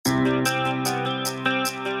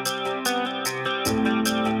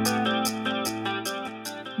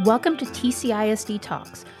Welcome to TCISD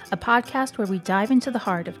Talks, a podcast where we dive into the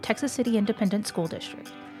heart of Texas City Independent School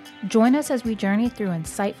District. Join us as we journey through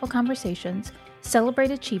insightful conversations,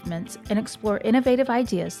 celebrate achievements, and explore innovative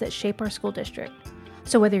ideas that shape our school district.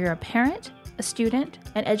 So whether you're a parent, a student,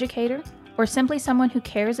 an educator, or simply someone who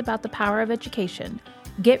cares about the power of education,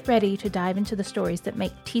 get ready to dive into the stories that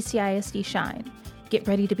make TCISD shine. Get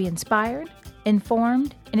ready to be inspired,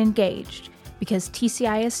 informed, and engaged, because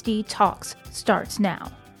TCISD Talks starts now.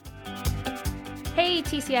 Hey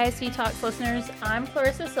TCISD Talks listeners, I'm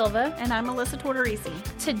Clarissa Silva. And I'm Melissa Tortorisi.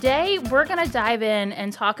 Today, we're going to dive in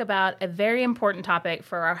and talk about a very important topic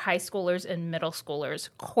for our high schoolers and middle schoolers,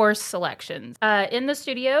 course selections. In the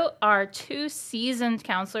studio are two seasoned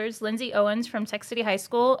counselors, Lindsay Owens from Texas City High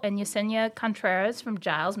School and Yesenia Contreras from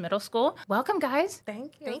Giles Middle School. Welcome, guys.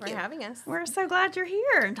 Thank you for having us. We're so glad you're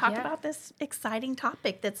here and talk about this exciting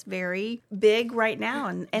topic that's very big right now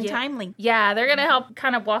and timely. Yeah, they're going to help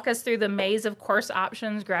kind of walk us through the maze of course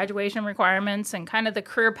options, graduation requirements, and kind of the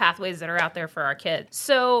career pathways that are out there for our kids.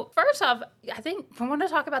 So first off, I think I want to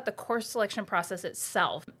talk about the course selection process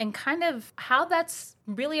itself and kind of how that's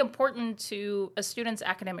really important to a student's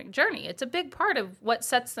academic journey. It's a big part of what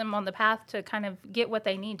sets them on the path to kind of get what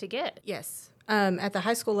they need to get. Yes. At the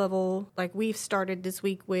high school level, like we've started this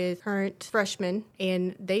week with current freshmen,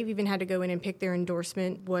 and they've even had to go in and pick their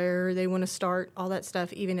endorsement, where they want to start, all that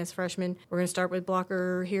stuff, even as freshmen. We're going to start with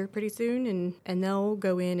blocker here pretty soon, and they'll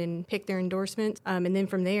go in and pick their endorsement. And then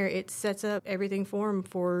from there, it sets up everything for them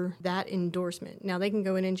for that endorsement. Now, they can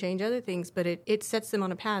go in and change other things, but it sets them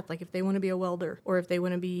on a path, like if they want to be a welder or if they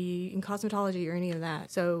want to be in cosmetology or any of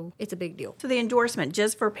that. So it's a big deal. So the endorsement,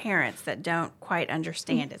 just for parents that don't quite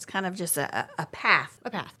understand, it's kind of just a path.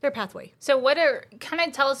 Their pathway. So kind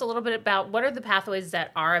of tell us a little bit about what are the pathways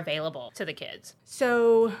that are available to the kids?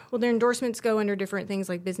 So, their endorsements go under different things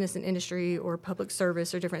like business and industry or public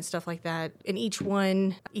service or different stuff like that. And each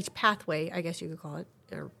pathway, I guess you could call it,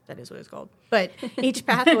 or that is what it's called. But each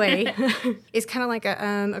pathway is kind of like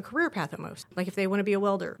a career path almost. Like if they want to be a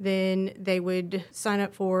welder, then they would sign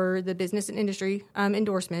up for the business and industry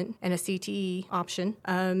endorsement and a CTE option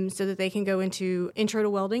so that they can go into intro to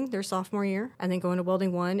welding their sophomore year and then go into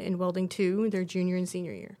welding 1 and welding 2 their junior and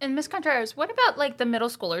senior year. And Ms. Contreras, what about like the middle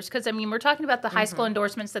schoolers? Because I mean, we're talking about the high school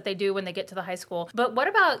endorsements that they do when they get to the high school. But what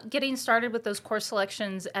about getting started with those course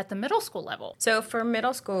selections at the middle school level? So for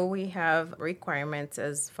middle school, we have requirements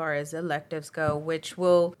as far as electives go, which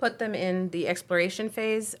will put them in the exploration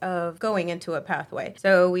phase of going into a pathway.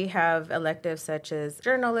 So we have electives such as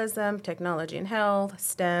journalism, technology and health,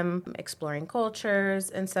 STEM, exploring cultures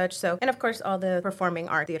and such. So, and of course, all the performing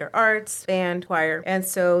art, theater arts, band, choir. And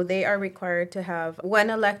so they are required to have one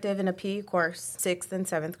elective in a PE course, 6th and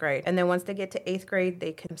 7th grade. And then once they get to 8th grade,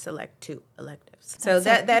 they can select 2 electives. So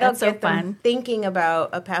that'll get them thinking about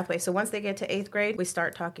a pathway. So once they get to 8th grade, we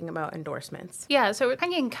start talking about endorsements. Yeah, so we're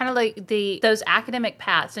thinking kind of like those academic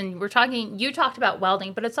paths, and you talked about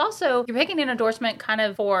welding, but it's also, you're picking an endorsement kind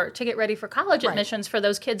of to get ready for college admissions for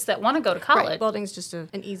those kids that want to go to college. Right. Welding's just an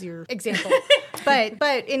easier example.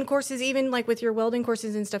 But in courses, even like with your welding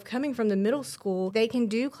courses and stuff coming from the middle school, they can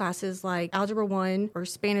do classes like Algebra 1 or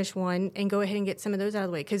Spanish 1 and go ahead and get some of those out of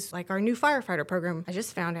the way. Because like our new firefighter program, I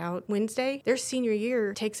just found out Wednesday, their senior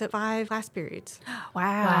year takes up 5 class periods.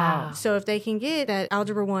 Wow. So if they can get that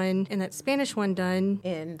Algebra 1 and that Spanish 1 done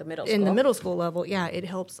in the middle school level, it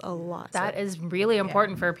helps a lot. That is really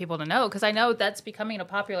important for people to know, because I know that's becoming a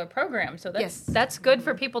popular program. So that's good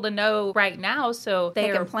for people to know right now, so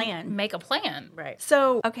they make a plan. Right.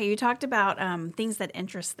 So, okay, you talked about things that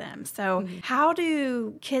interest them. So how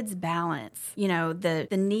do kids balance, the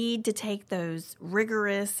need to take those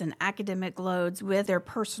rigorous and academic loads with their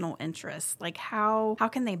personal interests? Like how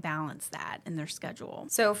can they balance that in their schedule?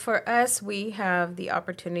 So for us, we have the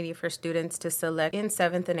opportunity for students to select in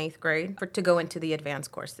 7th and 8th grade to go into the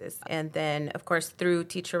advanced courses. And then, of course, through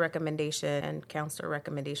teacher recommendation and counselor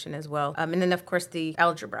recommendation as well. And then, of course, the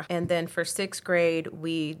algebra. And then for 6th grade,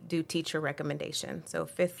 we do teacher recommendation. So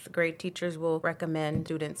 5th grade teachers will recommend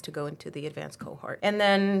students to go into the advanced cohort. And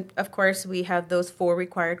then, of course, we have those 4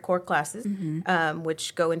 required core classes,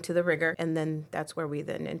 which go into the rigor. And then that's where we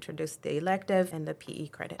then introduce the elective and the PE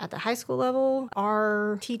credit. At the high school level,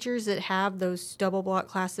 our teachers that have those double block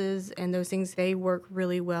classes and those things, they work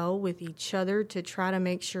really well with each other to try to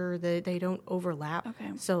make sure that they don't overlap.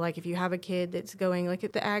 Okay. So like if you have a kid that's going, like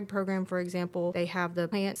at the ag program, for example, they have the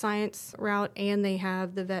plant science route and they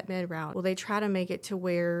have the vet med route. Well, they try to make it to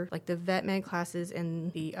where like the vet med classes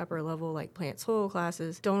and the upper level like plant soil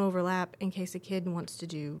classes don't overlap in case a kid wants to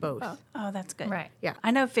do both. Oh, that's good. Right. Yeah.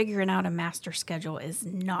 I know figuring out a master schedule is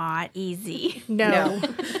not easy. No.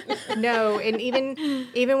 No. And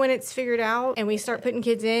even when it's figured out and we start putting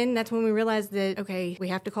kids in, that's when we realize that, okay, we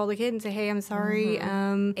have to call the kid and say, hey, I'm sorry,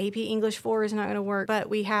 AP English 4 is not going to work. But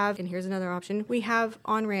we have, and here's another option, we have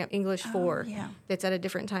on-ramp English 4 that's at a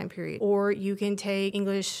different time period. Or you can take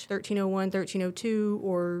English 1301, 1302,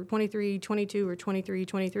 or 2322 or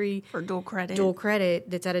 2323 For dual credit. Dual credit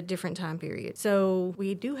that's at a different time period. So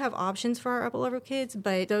we do have options for our upper level kids,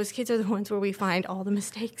 but those kids are the ones where we find all the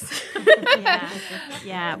mistakes.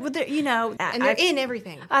 Yeah. Well, And they're in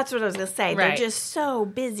everything. That's what I was going to say. Right. They're just so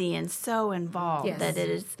busy and so involved Yes.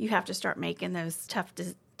 that you have to start making those tough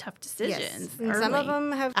decisions. Yes. And some of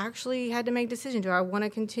them have actually had to make decisions. Do I want to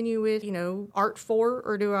continue with, Art 4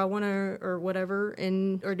 or do I want to, or whatever,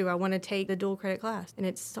 or do I want to take the dual credit class? And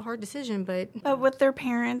it's a hard decision, but with their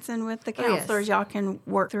parents and with the yes. counselors, y'all can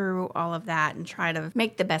work through all of that and try to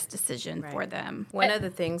make the best decision for them. One of the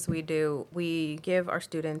things we do, we give our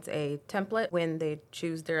students a template when they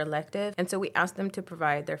choose their elective. And so we ask them to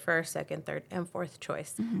provide their first, second, third, and fourth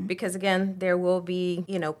choice. Because again, there will be,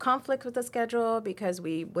 conflict with the schedule because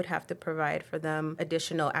we would have to provide for them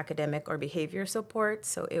additional academic or behavior support.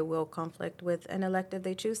 So it will conflict with an elective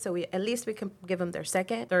they choose. So at least we can give them their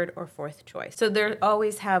second, third, or fourth choice. So they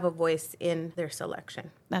always have a voice in their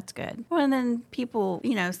selection. That's good. Well, and then people,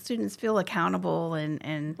 students feel accountable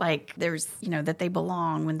and like there's, that they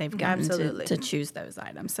belong when they've gotten to choose those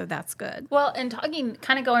items. So that's good. Well, and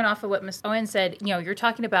kind of going off of what Ms. Owens said, you're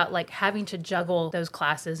talking about like having to juggle those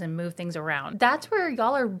classes and move things around. That's where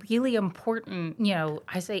y'all are really important,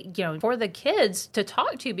 I say, for the kids to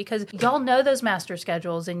talk to because y'all know those master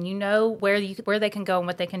schedules and where they can go and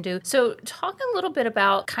what they can do. So talk a little bit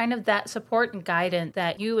about kind of that support and guidance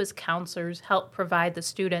that you as counselors help provide the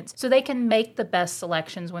students so they can make the best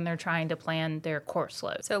selections when they're trying to plan their course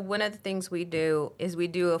load. So one of the things we do is we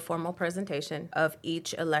do a formal presentation of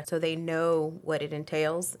each elective so they know what it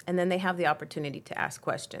entails and then they have the opportunity to ask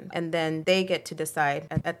questions. And then they get to decide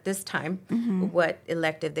at this time what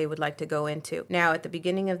elective they would like to go into. Now, at the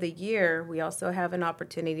beginning of the year, we also have an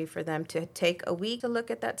opportunity for them to take a week to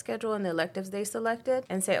look at that schedule and the electives they selected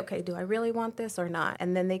and say, okay, do I really want this or not?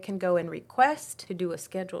 And then they can go and request to do a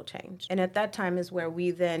schedule change. And at that time is where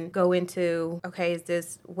we then go into, okay,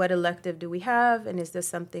 what elective do we have? And is this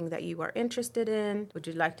something that you are interested in? Would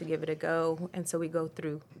you like to give it a go? And so we go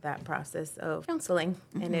through that process of counseling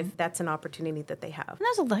and if that's an opportunity that they have. And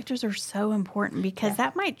those electives are so important because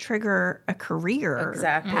that might trigger a career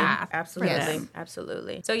path. Absolutely.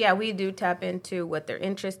 Absolutely. So yeah, we do tap into what their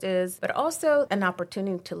interest is, but also an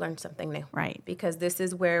opportunity to learn something new. Right. Because this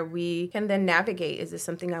is where we can then navigate. Is this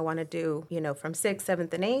something I want to do, from 6th,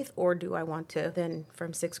 7th, and 8th, or do I want to then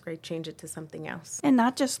from 6th grade change it to something else? And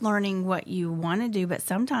not just learning what you want to do, but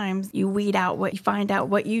sometimes you find out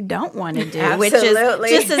what you don't want to do, which is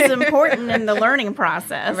just as important in the learning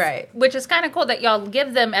process. Right. Which is kind of cool that y'all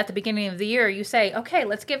give them at the beginning of the year. You say, okay,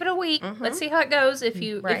 let's give it a week. Let's see how it goes. If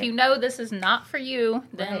you know this is not for you,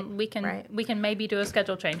 then we can maybe do a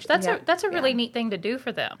schedule change. That's a really neat thing to do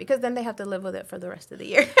for them. Because then they have to live with it for the rest of the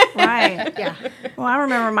year. Right. Yeah. Well, I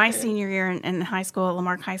remember my senior year in high school at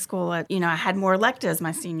Lamarck High School. I had more electives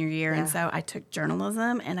my senior year, and so I took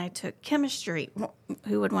journalism and I took chemistry. Well,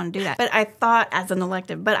 who would want to do that? But I thought as an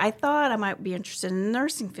elective, I might be interested in the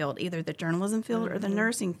nursing field, either the journalism field or the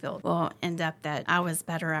nursing field. Well, end up that I was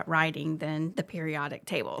better at writing than the periodic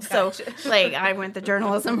table. Gotcha. So, I went the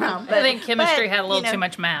journalism route. But I think chemistry had a little too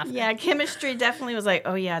much math. Yeah, chemistry definitely was like,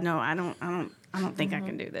 oh yeah, no, I don't think I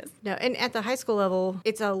can do this. No, and at the high school level,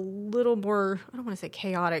 it's a little more, I don't want to say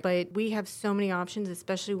chaotic, but we have so many options,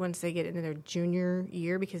 especially once they get into their junior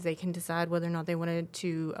year, because they can decide whether or not they wanted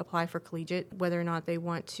to apply for collegiate, whether or not they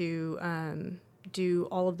want to do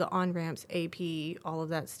all of the on-ramps, AP, all of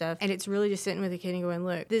that stuff. And it's really just sitting with the kid and going,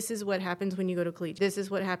 look, this is what happens when you go to collegiate. This is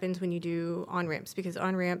what happens when you do on-ramps. Because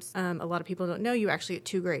on-ramps, a lot of people don't know, you actually get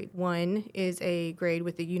 2 grades. One is a grade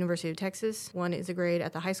with the University of Texas. One is a grade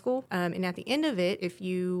at the high school. And at the end of it, if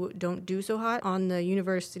you don't do so hot on the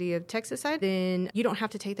University of Texas side, then you don't have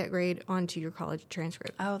to take that grade onto your college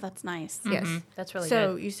transcript. Oh, that's nice. Yes. That's really good.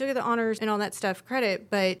 So you still get the honors and all that stuff credit,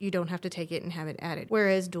 but you don't have to take it and have it added.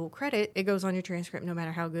 Whereas dual credit, it goes on your transcript no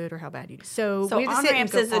matter how good or how bad you do. So So we have to sit and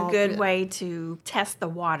on-ramps go is a all good through that. way to test the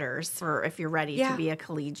waters for if you're ready to be a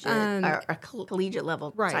collegiate or a collegiate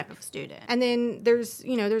level type of student. And then there's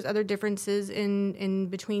other differences in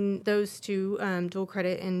between those two, dual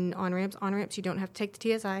credit and on-ramps. On-ramps, you don't have to take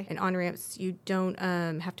the TSI, and on-ramps, you don't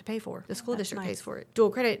have to pay for. The school district pays for it.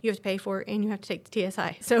 Dual credit, you have to pay for it, and you have to take the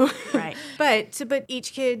TSI. So, Right. but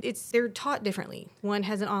each kid, they're taught differently. One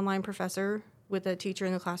has an online professor with a teacher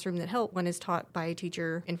in the classroom that help. One is taught by a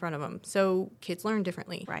teacher in front of them. So kids learn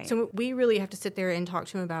differently. Right. So we really have to sit there and talk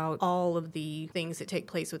to them about all of the things that take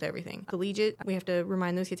place with everything. Collegiate, we have to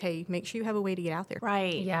remind those kids, hey, make sure you have a way to get out there.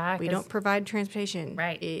 Right. Yeah. We don't provide transportation.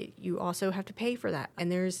 Right. You also have to pay for that. And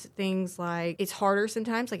there's things like, it's harder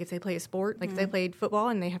sometimes, like if they play a sport, like if they played football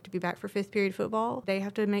and they have to be back for fifth period football, they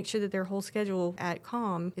have to make sure that their whole schedule at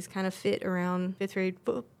COM is kind of fit around fifth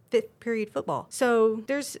period football. So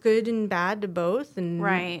there's good and bad to both,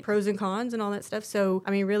 and pros and cons and all that stuff. So,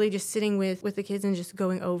 I mean, really just sitting with the kids and just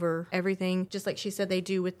going over everything, just like she said they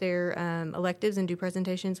do with their electives and do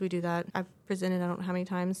presentations. We do that. I've presented I don't know how many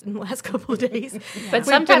times in the last couple of days. But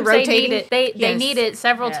sometimes they need it. They Yes. need it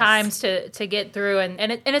several times to get through,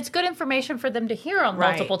 and it's good information for them to hear on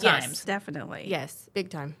multiple times. Yes, definitely. Yes, big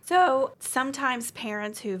time. So sometimes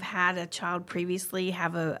parents who've had a child previously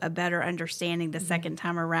have a better understanding the second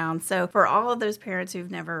time around. So for all of those parents who've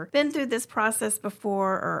never been through this process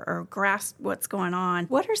before or grasped what's going on,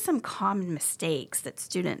 what are some common mistakes that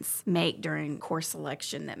students make during course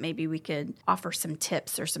selection that maybe we could offer some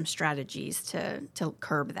tips or some strategies to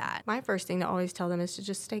curb that? My first thing to always tell them is to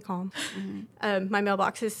just stay calm. My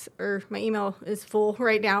my email is full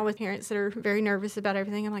right now with parents that are very nervous about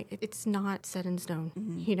everything. I'm like, it's not set in stone.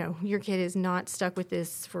 You know, your kid is not stuck with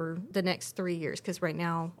this for the next 3 years, because right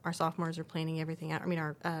now our sophomores are planning everything out. I mean,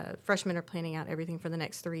 our freshmen are planning out everything for the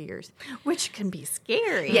next 3 years. Which can be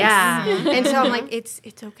scary. Yeah. And so I'm like, it's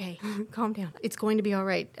okay. Calm down. It's going to be all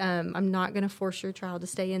right. I'm not going to force your child to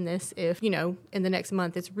stay in this if, in the next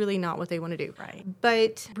month, it's really not what they want to do. Right.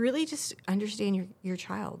 But really just understand your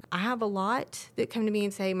child. I have a lot that come to me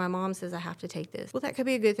and say, my mom says I have to take this. Well, that could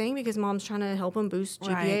be a good thing because mom's trying to help them boost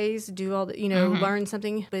GPAs, do all the, learn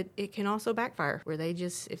something. But it can also backfire where they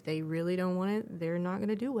just, if they really don't want it, they're not going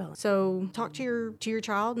to do well. So talk to your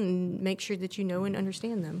child and make sure that you know and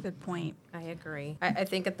understand them. Good point. I agree. I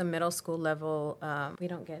think at the middle school level, we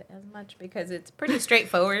don't get as much because it's pretty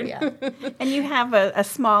straightforward. Yeah. And you have a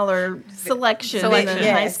smaller selection than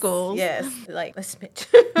the high schools. Yes, like a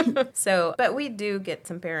smidge. So, but we do get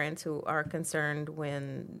some parents who are concerned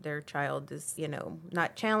when their child is,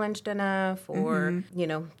 not challenged enough or,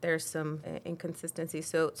 there's some inconsistency.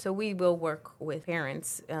 So we will work with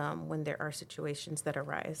parents when there are situations that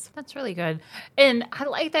arise. That's really good. And I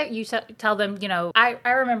like that you tell them, I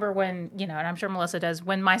remember when, and I'm sure Melissa does,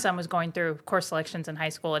 when my son was going through course selections in high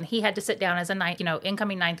school and he had to sit down as a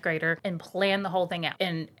incoming ninth grader and plan the whole thing out.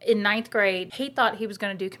 And in ninth grade, he thought he was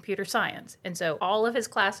going to do computer science. And so all of his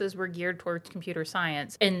classes were geared towards computer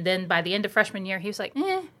science. And then by the end of freshman year, he was like,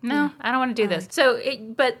 no, I don't want to do this. So,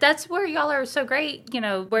 but that's where y'all are so great,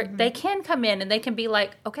 where they can come in and they can be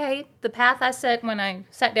like, okay, the path I set when I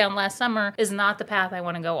sat down last summer is not the path I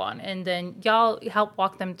want to go on. And then y'all help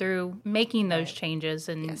walk them through making those changes.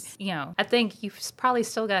 And, I think you've probably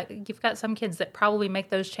you've got some kids that probably make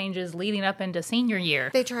those changes leading up into senior year.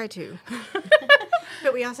 They try to.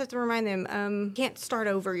 But we also have to remind them, can't start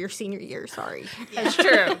over your senior year, sorry. That's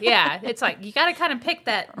true. Yeah. It's like, you got to kind of pick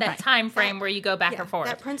that time frame where you go back and forth.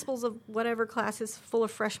 That principals of whatever class is full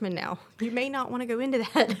of freshmen now. You may not want to go into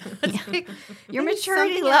that. Your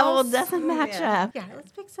maturity level doesn't match up. Yeah,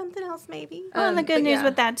 let's pick something else maybe. Well, and the good news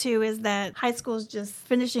with that, too, is that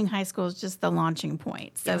finishing high school is just the launching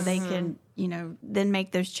point. So they can, then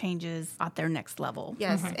make those changes at their next level.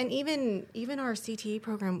 Yes, and even our CTE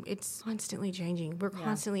program, it's constantly changing. We're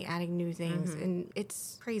constantly adding new things, and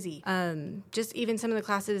it's crazy. Just even some of the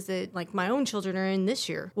classes that, like, my own children are in this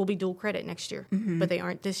year will be dual credit next year, but they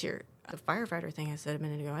aren't this year. The firefighter thing I said a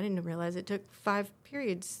minute ago, I didn't realize it took 5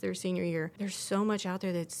 periods their senior year. There's so much out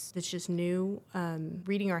there that's just new.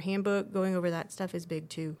 Reading our handbook, going over that stuff is big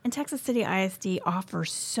too. And Texas City ISD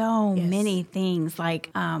offers so many things,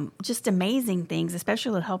 like just amazing things,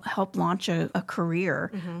 especially to help launch a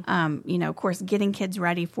career. Of course, getting kids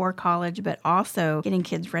ready for college, but also getting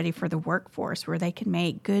kids ready for the workforce where they can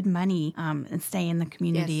make good money and stay in the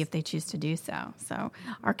community if they choose to do so. So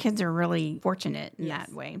our kids are really fortunate in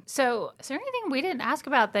that way. So So, is there anything we didn't ask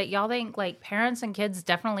about that y'all think like parents and kids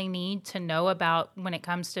definitely need to know about when it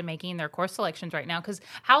comes to making their course selections right now? Because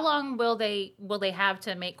how long will they have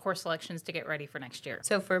to make course selections to get ready for next year?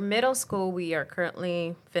 So for middle school, we are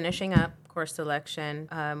currently finishing up course selection.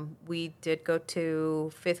 We did go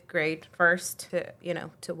to 5th grade first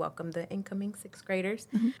to welcome the incoming 6th graders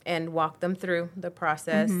and walk them through the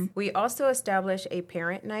process. We also established a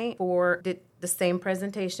parent night for the same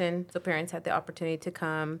presentation. So parents had the opportunity to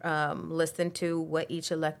come, listen to what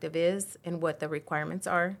each elective is and what the requirements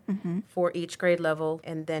are for each grade level,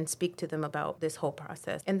 and then speak to them about this whole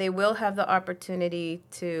process. And they will have the opportunity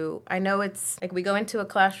to, I know it's like we go into a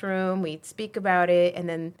classroom, we speak about it, and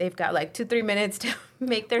then they've got like 2-3 minutes to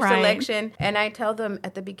make their selection. And I tell them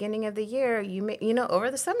at the beginning of the year,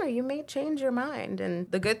 over the summer, you may change your mind. And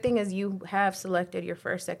the good thing is you have selected your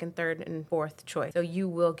 1st, 2nd, 3rd, and 4th choice. So you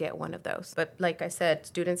will get one of those. But like I said,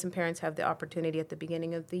 students and parents have the opportunity at the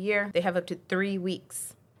beginning of the year. They have up to 3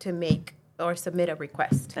 weeks to make or submit a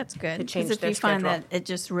request. That's good. To change their schedule. If you find that it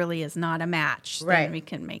just really is not a match, then we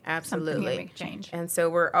can make something a change. And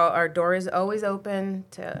so our door is always open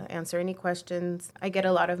to answer any questions. I get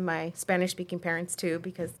a lot of my Spanish-speaking parents too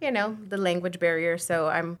because, the language barrier. So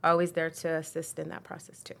I'm always there to assist in that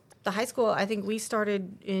process too. The high school, I think we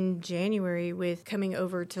started in January with coming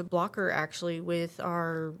over to Blocker, actually, with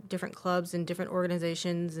our different clubs and different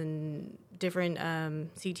organizations and different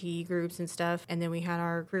CTE groups and stuff. And then we had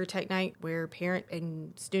our career tech night where parent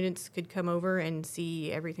and students could come over and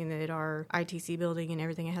see everything that our ITC building and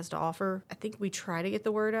everything it has to offer. I think we try to get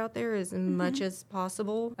the word out there as much as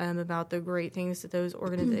possible about the great things that those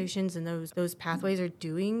organizations and those pathways are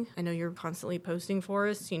doing. I know you're constantly posting for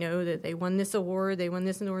us, that they won this award, they won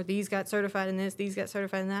this award, these got certified in this, these got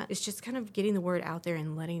certified in that. It's just kind of getting the word out there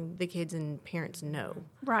and letting the kids and parents know.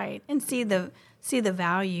 Right. And see the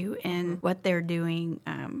value in what they're doing,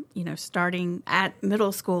 starting at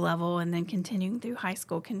middle school level and then continuing through high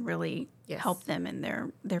school can really help them in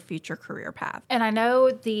their future career path. And I know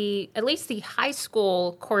at least the high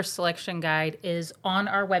school course selection guide is on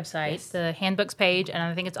our website, the handbooks page, and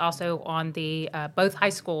I think it's also on the both high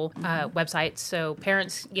school websites. So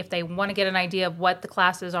parents, if they want to get an idea of what the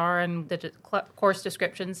classes are and the course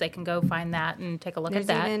descriptions, they can go find that and take a look at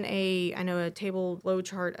that. There's even a table flow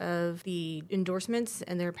chart of the endorsements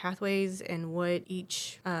and their pathways and what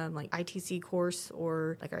each ITC course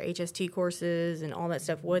or like our HST courses and all that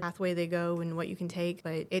stuff, what pathway they go and what you can take.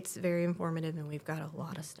 But it's very informative and we've got a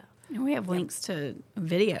lot of stuff. And we have links to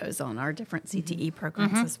videos on our different CTE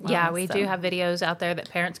programs as well. Yeah, we do have videos out there that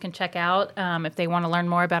parents can check out if they want to learn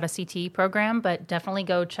more about a CTE program, but definitely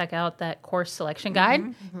go check out that course selection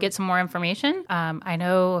guide, get some more information. I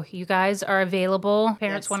know you guys are available.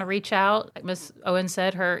 Parents want to reach out. Like Ms. Owens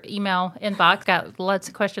said, her email inbox got lots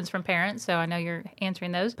of questions from parents, so I know you're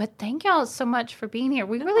answering those. But thank y'all so much for being here.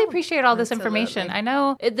 We really appreciate all this information. I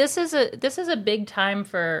know this is a big time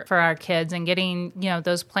for our kids and getting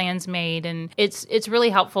those plans made, and it's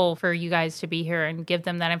really helpful for you guys to be here and give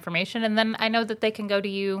them that information, and then I know that they can go to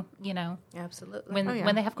you absolutely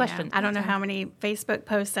when they have questions. I don't know how many Facebook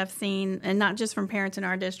posts I've seen, and not just from parents in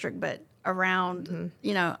our district, but around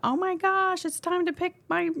oh my gosh, it's time to pick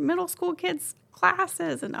my middle school kids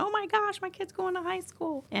classes, and oh my gosh, my kid's going to high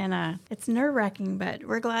school, and it's nerve-wracking, but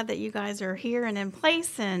we're glad that you guys are here and in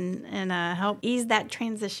place and help ease that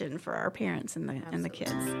transition for our parents and the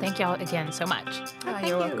kids. Thank y'all again so much.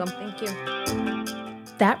 You're welcome. Thank you.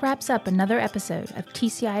 That wraps up another episode of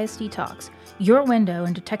TCISD Talks, your window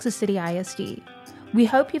into Texas City ISD. We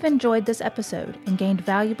hope you've enjoyed this episode and gained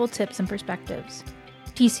valuable tips and perspectives.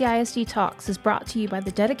 TCISD Talks is brought to you by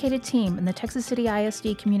the dedicated team in the Texas City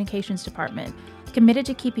ISD Communications Department, committed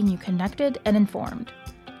to keeping you connected and informed.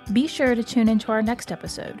 Be sure to tune into our next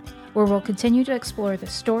episode, where we'll continue to explore the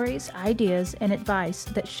stories, ideas, and advice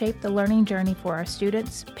that shape the learning journey for our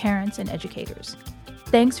students, parents, and educators.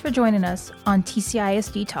 Thanks for joining us on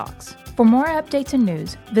TCISD Talks. For more updates and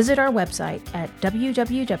news, visit our website at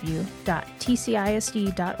www.tcisd.org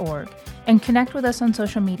and connect with us on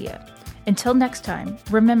social media. Until next time,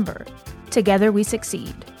 remember, together we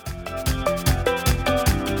succeed.